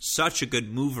such a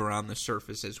good mover on the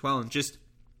surface as well. And just,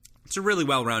 it's a really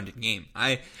well-rounded game.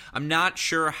 I'm not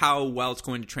sure how well it's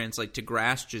going to translate to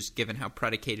grass, just given how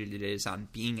predicated it is on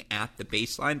being at the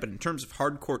baseline. But in terms of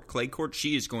hard court, clay court,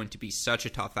 she is going to be such a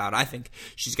tough out. I think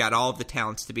she's got all of the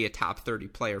talents to be a top 30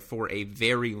 player for a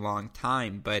very long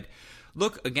time. But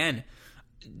look, again,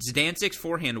 Zidansek's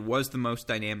forehand was the most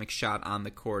dynamic shot on the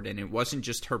court, and it wasn't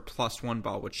just her +1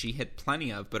 ball, which she hit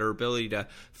plenty of, but her ability to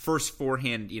first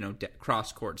forehand,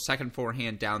 cross court, second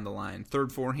forehand down the line,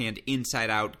 third forehand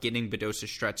inside out, getting Badosa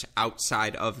stretch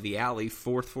outside of the alley,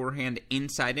 fourth forehand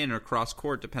inside in or cross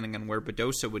court, depending on where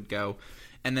Badosa would go,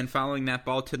 and then following that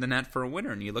ball to the net for a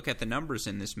winner. And you look at the numbers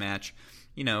in this match,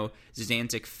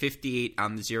 Zidansek 58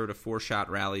 on the 0-4 shot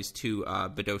rallies to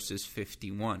Badosa's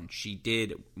 51. She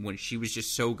did, when she was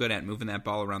just so good at moving that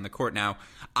ball around the court. Now,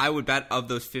 I would bet of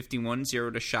those 51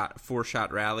 0-4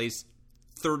 shot rallies,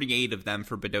 38 of them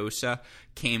for Badosa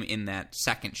came in that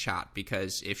second shot,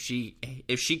 because if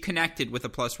she connected with a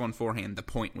 +1 forehand, the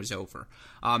point was over.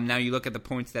 Now you look at the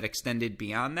points that extended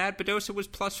beyond that, Badosa was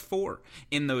 +4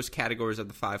 in those categories of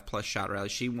the 5+ shot rally.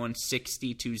 She won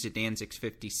 60 to Zidansek's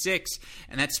 56,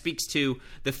 and that speaks to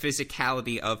the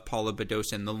physicality of Paula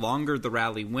Badosa. And the longer the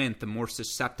rally went, the more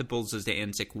susceptible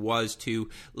Zidansek was to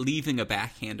leaving a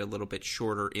backhand a little bit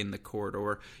shorter in the court,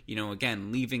 or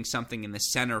again, leaving something in the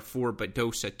center for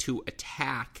Badosa to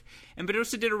attack. And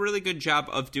Badosa did a really good job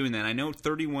of doing that. I know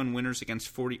 31 winners against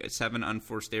 47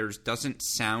 unforced errors doesn't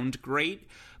sound great,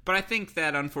 but I think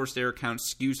that unforced error count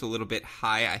skews a little bit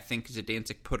high. I think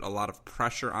Zidansek put a lot of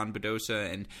pressure on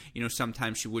Badosa, and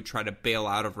sometimes she would try to bail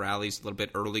out of rallies a little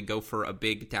bit early, go for a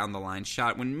big down-the-line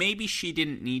shot when maybe she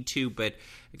didn't need to. But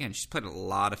again, she's played a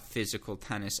lot of physical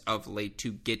tennis of late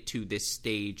to get to this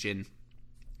stage. And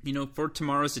for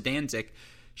Tamara Zidansek,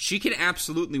 she can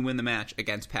absolutely win the match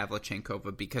against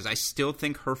Pavlyuchenkova, because I still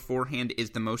think her forehand is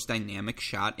the most dynamic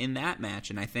shot in that match.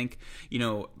 And I think,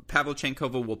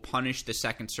 Pavlyuchenkova will punish the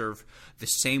second serve the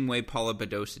same way Paula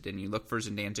Badosa did. And you look for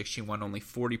Zidansek, she won only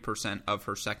 40% of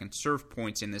her second serve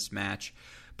points in this match.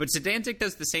 But Zidansek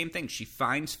does the same thing. She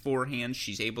finds forehand,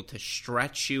 she's able to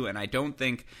stretch you, and I don't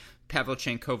think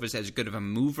Pavlyuchenkova is as good of a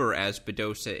mover as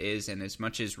Badosa is, and as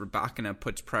much as Rybakina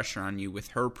puts pressure on you with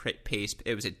her pace,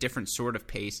 it was a different sort of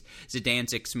pace.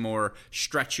 Zidansek's more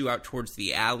stretch you out towards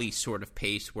the alley sort of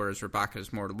pace, whereas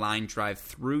Rybakina's more line drive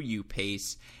through you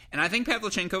pace. And I think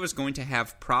Pavlyuchenkova is going to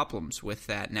have problems with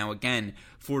that. Now, again,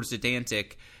 for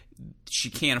Zidansek, she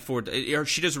can't afford, or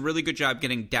she does a really good job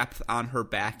getting depth on her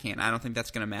backhand. I don't think that's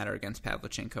going to matter against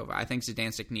Pavlyuchenkova. I think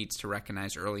Zidansek needs to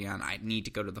recognize early on, I need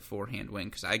to go to the forehand wing,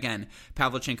 because again,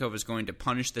 Pavlyuchenkova is going to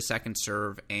punish the second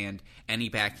serve, and any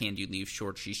backhand you leave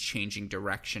short, she's changing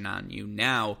direction on you.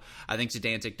 Now, I think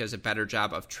Zidansek does a better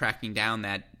job of tracking down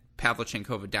that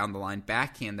Pavlyuchenkova down the line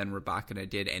backhand than Rybakina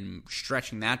did, and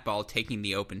stretching that ball, taking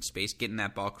the open space, getting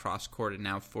that ball cross court, and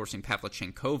now forcing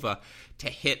Pavlyuchenkova to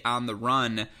hit on the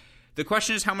run. The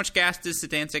question is, how much gas does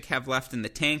Zidansek have left in the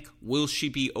tank? Will she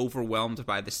be overwhelmed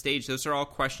by the stage? Those are all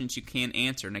questions you can't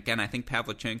answer. And again, I think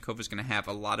Pavlyuchenkova is going to have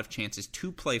a lot of chances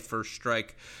to play first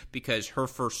strike, because her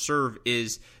first serve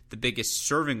is the biggest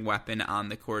serving weapon on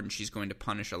the court, and she's going to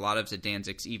punish a lot of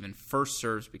Zidansek's even first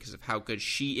serves because of how good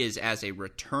she is as a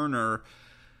returner.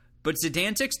 But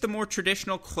Zidansek's the more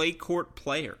traditional clay court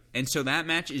player, and so that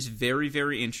match is very,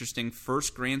 very interesting.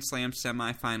 First Grand Slam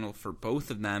semifinal for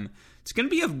both of them. It's going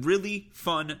to be a really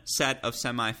fun set of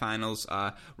semifinals,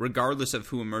 regardless of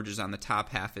who emerges on the top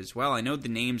half as well. I know the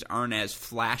names aren't as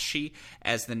flashy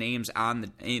as the names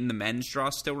in the men's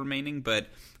draw still remaining, but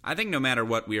I think no matter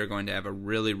what, we are going to have a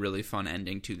really, really fun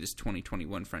ending to this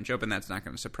 2021 French Open. That's not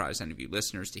going to surprise any of you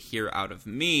listeners to hear out of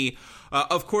me.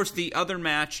 Of course, the other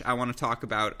match I want to talk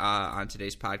about on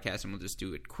today's podcast, and we'll just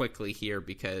do it quickly here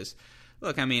because,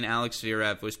 look, I mean, Alex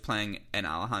Zverev was playing an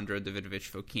Alejandro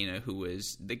Davidovich Fokina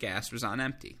the gas was on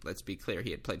empty. Let's be clear. He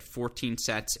had played 14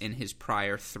 sets in his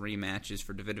prior 3 matches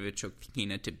for Davidovich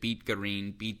Fokina to beat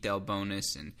Garin, beat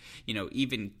Delbonis, and,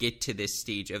 even get to this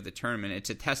stage of the tournament. It's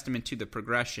a testament to the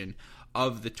progression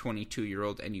of the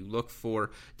 22-year-old, and you look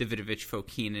for Davidovich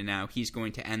Fokina now. He's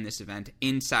going to end this event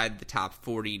inside the top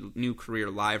 40, new career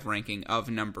live ranking of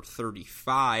number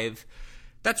 35.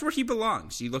 That's where he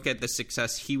belongs. You look at the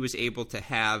success he was able to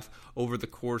have over the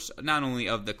course not only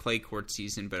of the clay court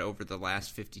season, but over the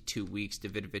last 52 weeks.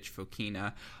 Davidovich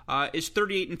Fokina is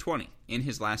 38-20 in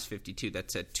his last 52.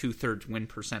 That's a 2/3 win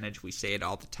percentage. We say it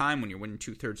all the time. When you're winning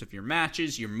 2/3 of your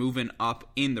matches, you're moving up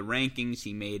in the rankings.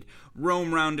 He made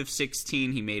Rome round of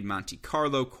 16. He made Monte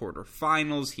Carlo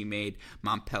quarterfinals. He made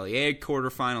Montpellier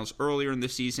quarterfinals earlier in the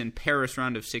season. Paris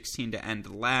round of 16 to end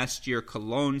last year.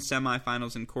 Cologne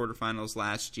semifinals and quarterfinals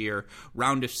last year.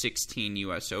 Round of 16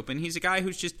 U.S. Open. He's a guy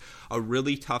who's just a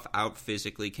really tough out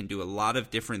physically, can do a lot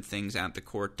of different things at the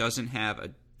court, doesn't have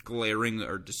a glaring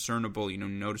or discernible,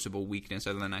 noticeable weakness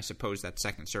other than, I suppose, that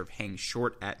second serve hangs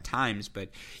short at times, but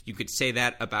you could say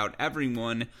that about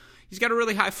everyone. He's got a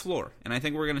really high floor, and I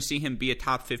think we're going to see him be a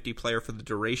top 50 player for the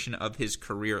duration of his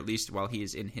career, at least while he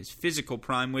is in his physical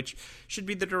prime, which should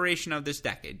be the duration of this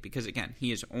decade, because, again,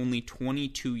 he is only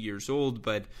 22 years old,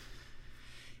 but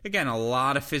again, a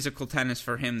lot of physical tennis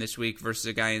for him this week versus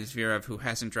a guy in Zverev who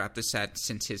hasn't dropped a set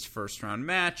since his first-round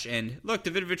match. And look,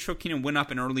 Davidovich Fokina went up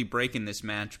an early break in this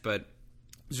match, but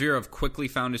Zverev quickly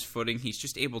found his footing. He's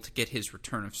just able to get his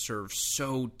return of serve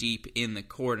so deep in the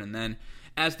court. And then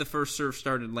as the first serve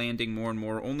started landing more and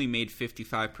more, only made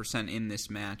 55% in this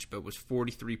match, but was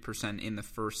 43% in the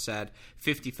first set,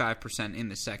 55% in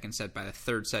the second set. By the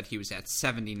third set, he was at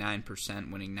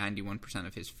 79%, winning 91%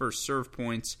 of his first serve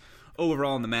points.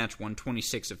 Overall in the match, won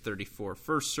 26 of 34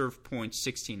 first serve points,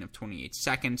 16 of 28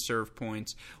 second serve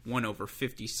points, won over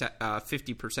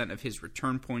 50% of his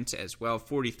return points as well,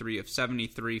 43 of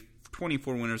 73,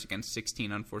 24 winners against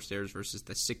 16 unforced errors versus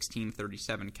the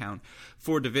 16-37 count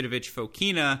for Davidovich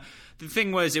Fokina. The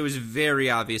thing was, it was very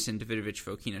obvious, and Davidovich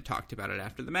Fokina talked about it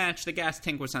after the match, the gas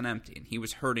tank was on empty, and he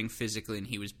was hurting physically, and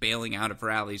he was bailing out of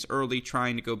rallies early,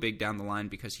 trying to go big down the line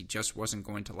because he just wasn't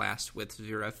going to last with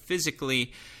Zverev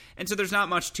physically. And so there's not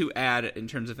much to add in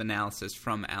terms of analysis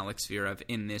from Alex Zverev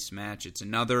in this match. It's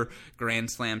another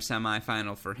Grand Slam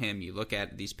semifinal for him. You look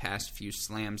at these past few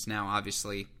slams now,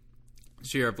 obviously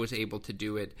Zverev was able to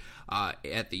do it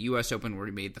at the U.S. Open where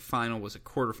he made the final, was a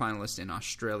quarterfinalist in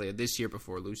Australia this year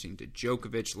before losing to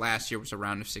Djokovic. Last year was a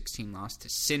round of 16 loss to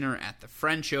Sinner at the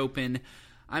French Open.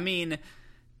 I mean,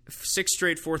 6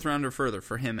 straight fourth round or further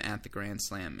for him at the Grand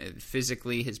Slam.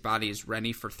 Physically, his body is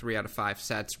ready for 3 out of 5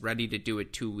 sets, ready to do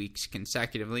it 2 weeks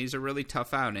consecutively. He's a really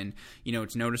tough out, and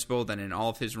it's noticeable that in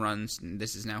all of his runs,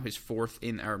 this is now his his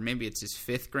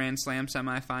 5th Grand Slam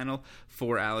semifinal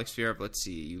for Alex Zverev. Let's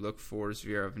see, you look for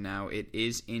Zverev now. It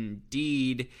is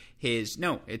indeed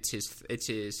it's his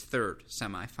 3rd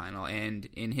semifinal, and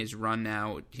in his run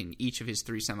now, in each of his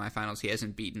 3 semifinals, he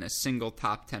hasn't beaten a single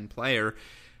top 10 player.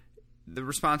 The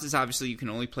response is obviously you can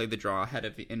only play the draw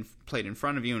played in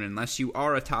front of you, and unless you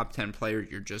are a top 10 player,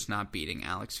 you're just not beating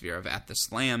Alex Zverev at the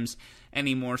slams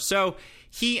anymore. So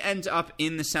he ends up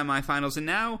in the semifinals, and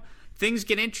now things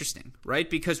get interesting, right?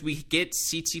 Because we get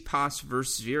Tsitsipas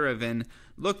versus Zverev, and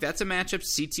look, that's a matchup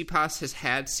Tsitsipas has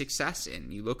had success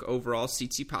in. You look overall,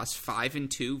 Tsitsipas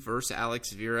 5-2 versus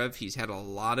Alex Zverev. He's had a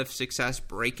lot of success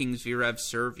breaking Zverev's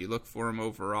serve. You look for him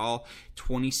overall,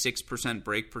 26%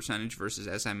 break percentage versus,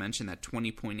 as I mentioned, that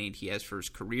 20.8 he has for his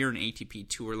career in ATP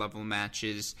Tour level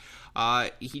matches.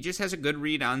 He just has a good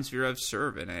read on Zverev's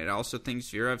serve, and I also think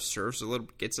Zverev's serve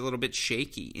gets a little bit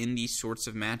shaky in these sorts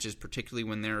of matches, particularly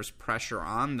when there's pressure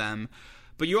on them.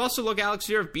 But you also look, Alex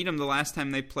Zverev beat him the last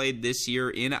time they played this year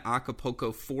in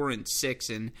Acapulco 4-6,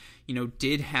 and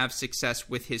did have success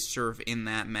with his serve in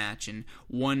that match and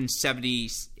won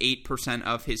 78%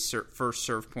 of his first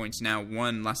serve points. Now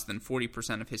won less than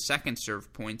 40% of his second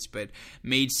serve points, but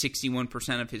made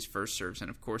 61% of his first serves.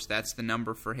 And of course, that's the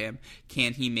number for him.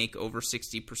 Can he make over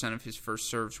 60% of his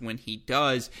first serves? When he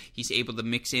does, he's able to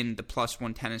mix in the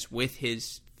 +1 tennis with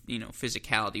his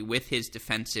physicality, with his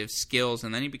defensive skills,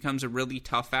 and then he becomes a really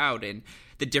tough out. And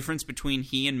the difference between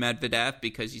he and Medvedev,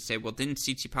 because you say, well, didn't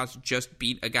Tsitsipas just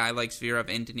beat a guy like Zverev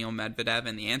and Daniil Medvedev?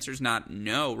 And the answer is not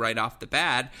no right off the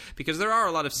bat, because there are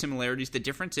a lot of similarities. The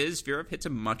difference is Zverev hits a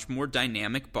much more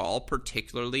dynamic ball,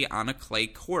 particularly on a clay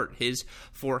court. His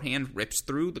forehand rips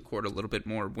through the court a little bit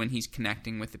more when he's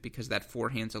connecting with it, because that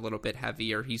forehand's a little bit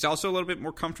heavier. He's also a little bit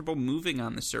more comfortable moving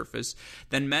on the surface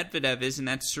than Medvedev is, and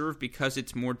that serve, because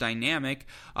it's more dynamic,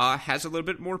 has a little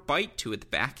bit more bite to it, the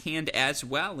backhand as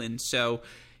well. And so,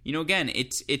 again,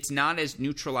 it's not as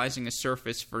neutralizing a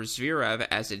surface for Zverev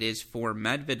as it is for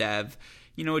Medvedev.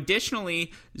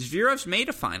 Additionally, Zverev's made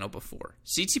a final before.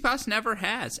 Tsitsipas never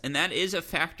has, and that is a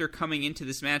factor coming into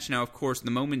this match. Now, of course, the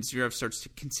moment Zverev starts to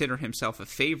consider himself a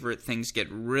favorite, things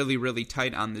get really, really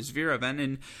tight on the Zverev end,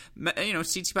 and,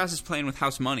 Tsitsipas is playing with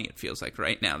house money, it feels like,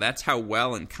 right now. That's how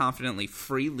well and confidently,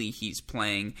 freely he's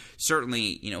playing.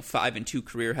 Certainly, 5-2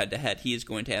 career head-to-head. He is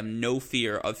going to have no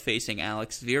fear of facing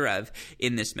Alex Zverev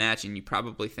in this match, and you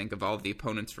probably think of all of the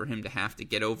opponents for him to have to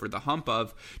get over the hump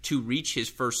of to reach his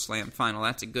first slam final.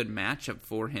 That's a good matchup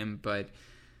for him, but,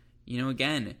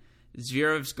 again,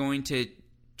 Zverev's going to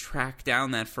track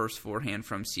down that first forehand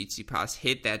from Tsitsipas,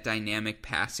 hit that dynamic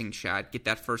passing shot, get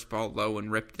that first ball low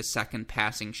and rip the second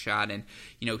passing shot, and,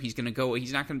 he's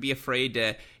not going to be afraid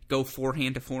to go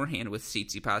forehand to forehand with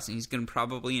Tsitsipas, and he's going to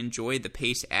probably enjoy the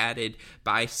pace added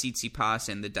by Tsitsipas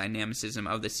and the dynamicism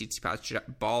of the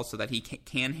Tsitsipas ball so that he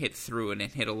can hit through it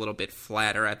and hit a little bit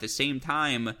flatter. At the same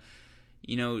time,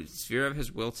 Zverev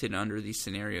has wilted under these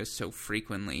scenarios so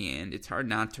frequently, and it's hard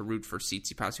not to root for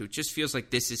Tsitsipas, who just feels like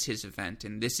this is his event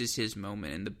and this is his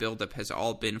moment, and the buildup has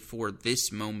all been for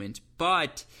this moment.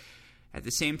 But at the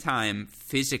same time,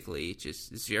 physically,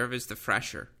 just Zverev is the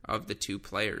fresher of the two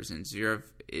players, and Zverev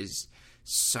is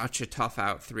such a tough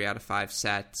out 3 out of 5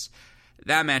 sets.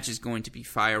 That match is going to be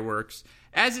fireworks,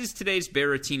 as is today's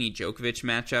Berrettini-Djokovic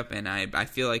matchup, and I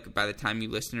feel like by the time you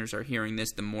listeners are hearing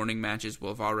this, the morning matches will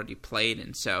have already played,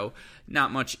 and so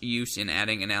not much use in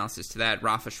adding analysis to that.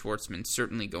 Rafa Schwartzman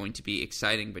certainly going to be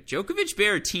exciting, but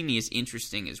Djokovic-Berrettini is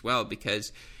interesting as well,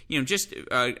 because just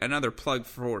another plug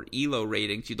for ELO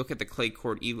ratings. You look at the clay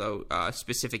court ELO,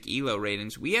 specific ELO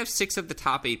ratings. We have 6 of the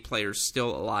top 8 players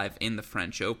still alive in the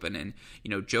French Open. And,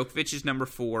 Djokovic is number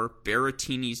 4,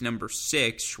 Berrettini's number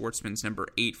 6, Schwartzman's number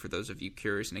 8, for those of you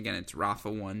curious. And again, it's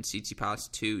Rafa 1, Tsitsipas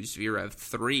 2, Zverev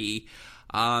 3.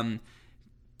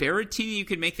 Berrettini, you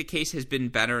could make the case, has been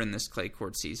better in this clay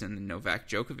court season than Novak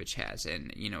Djokovic has.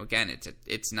 And, again,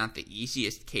 it's not the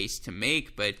easiest case to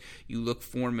make, but you look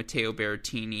for Matteo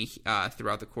Berrettini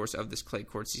throughout the course of this clay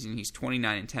court season. He's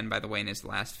 29-10, by the way, in his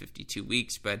last 52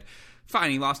 weeks, but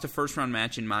fine, he lost a first-round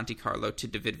match in Monte Carlo to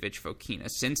Davidovich Fokina.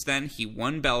 Since then, he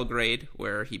won Belgrade,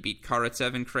 where he beat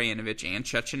Karatsev and Krajinovic and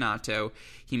Cecchinato.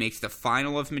 He makes the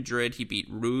final of Madrid. He beat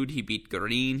Ruud, he beat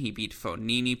Garin, he beat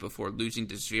Fognini before losing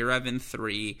to Zverev in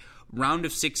 3. Round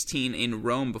of 16 in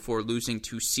Rome before losing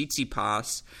to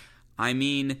Tsitsipas. I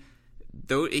mean,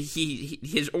 though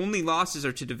his only losses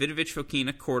are to Davidovich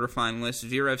Fokina, quarterfinalists,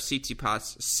 Zverev,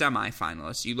 Tsitsipas,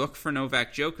 semifinalists. You look for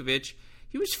Novak Djokovic,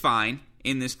 he was fine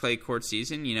in this clay court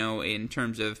season, in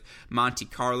terms of Monte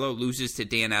Carlo, loses to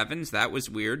Dan Evans. That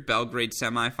was weird. Belgrade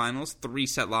semifinals,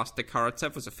 3-set loss to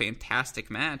Karatsev, was a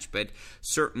fantastic match, but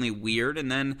certainly weird.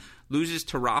 And then loses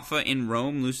to Rafa in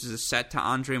Rome, loses a set to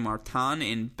Andre Martin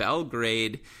in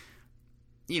Belgrade.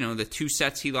 The 2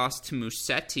 sets he lost to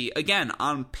Musetti. Again,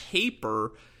 on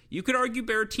paper, you could argue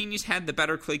Berrettini's had the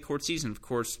better clay court season. Of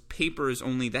course, paper is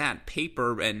only that,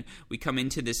 paper, and we come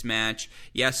into this match.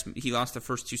 Yes, he lost the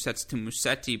first 2 sets to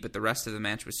Musetti, but the rest of the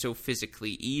match was so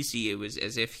physically easy. It was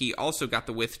as if he also got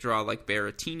the withdrawal like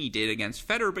Berrettini did against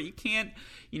Federer, but you can't,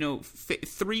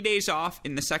 3 days off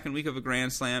in the second week of a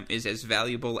Grand Slam is as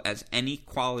valuable as any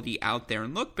quality out there.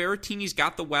 And look, Berrettini's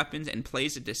got the weapons and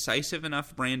plays a decisive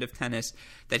enough brand of tennis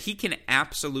that he can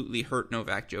absolutely hurt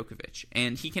Novak Djokovic.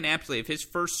 And he can absolutely, if his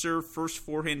first serve, first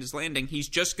forehand is landing, he's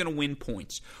just going to win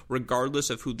points, regardless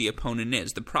of who the opponent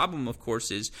is. The problem, of course,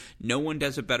 is no one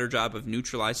does a better job of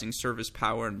neutralizing service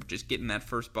power and just getting that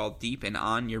first ball deep and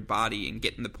on your body and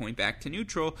getting the point back to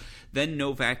neutral than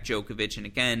Novak Djokovic. And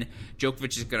again,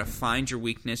 Djokovic is going to find your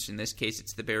weakness. In this case,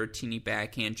 it's the Berrettini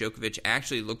backhand. Djokovic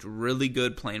actually looked really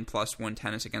good playing +1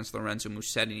 tennis against Lorenzo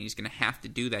Musetti, and he's going to have to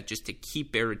do that just to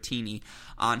keep Berrettini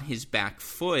on his back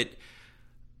foot.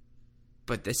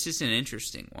 But this is an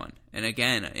interesting one. And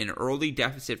again, an early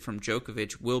deficit from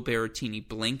Djokovic. Will Berrettini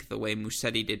blink the way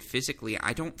Musetti did physically?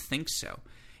 I don't think so.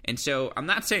 And so I'm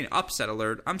not saying upset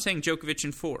alert. I'm saying Djokovic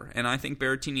in 4. And I think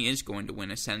Berrettini is going to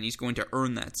win a set, and he's going to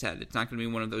earn that set. It's not going to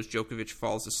be one of those Djokovic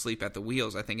falls asleep at the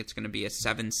wheels. I think it's going to be a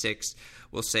 7-6,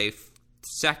 we'll say,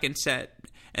 second set,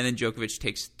 and then Djokovic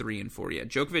takes 3 and 4. Yeah,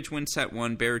 Djokovic wins set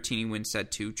 1, Berrettini wins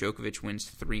set 2, Djokovic wins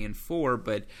 3 and 4.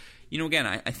 But again,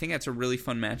 I think that's a really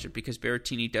fun matchup because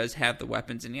Berrettini does have the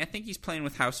weapons, and I think he's playing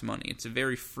with house money. It's a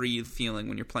very free feeling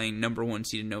when you're playing number 1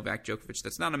 seeded Novak Djokovic.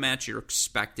 That's not a match you're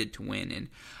expected to win, and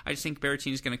I just think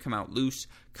Berrettini's going to come out loose,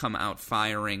 come out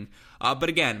firing. But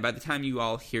again, by the time you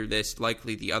all hear this,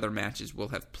 likely the other matches will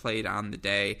have played on the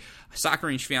day.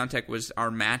 Sakkari and Swiatek was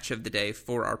our match of the day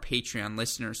for our Patreon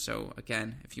listeners. So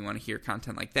again, if you want to hear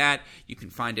content like that, you can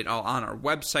find it all on our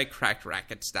website,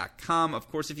 crackedrackets.com. Of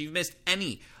course, if you've missed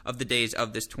any of the days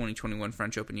of this 2021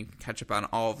 French Open, you can catch up on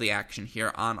all of the action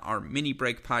here on our Mini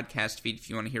Break podcast feed. If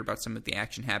you want to hear about some of the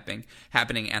action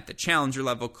happening at the challenger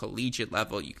level, collegiate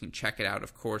level, you can check it out,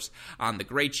 of course, on the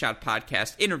Great Shot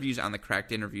podcast, interviews on the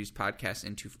Cracked Interviews podcast.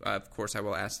 And of course, I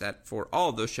will ask that for all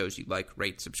of those shows you like,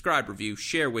 rate, subscribe, review,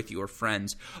 share with your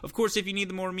friends. Of course, if you need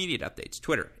the more immediate updates,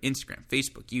 Twitter, Instagram,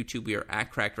 Facebook, YouTube, we are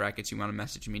at Cracked Rackets. You want to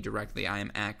message me directly, I am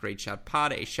at Great Shot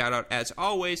Pod. A shout out, as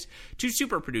always, to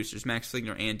super producers Max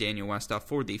Fligner and Daniel Westoff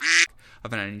for the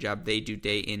of an editing job they do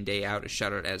day in, day out. A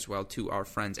shout out as well to our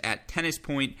friends at Tennis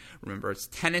Point. Remember, it's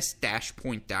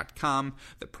tennis-point.com.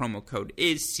 The promo code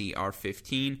is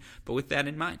CR15. But with that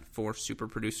in mind, for super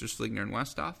producers Fligner and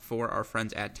Westoff, for our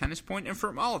friends at Tennis Point, and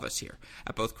from all of us here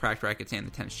at both Cracked Rackets and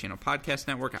the Tennis Channel Podcast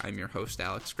Network, I'm your host,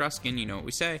 Alex Gruskin. You know what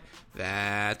we say.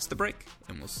 That's the break,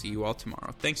 and we'll see you all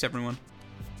tomorrow. Thanks, everyone.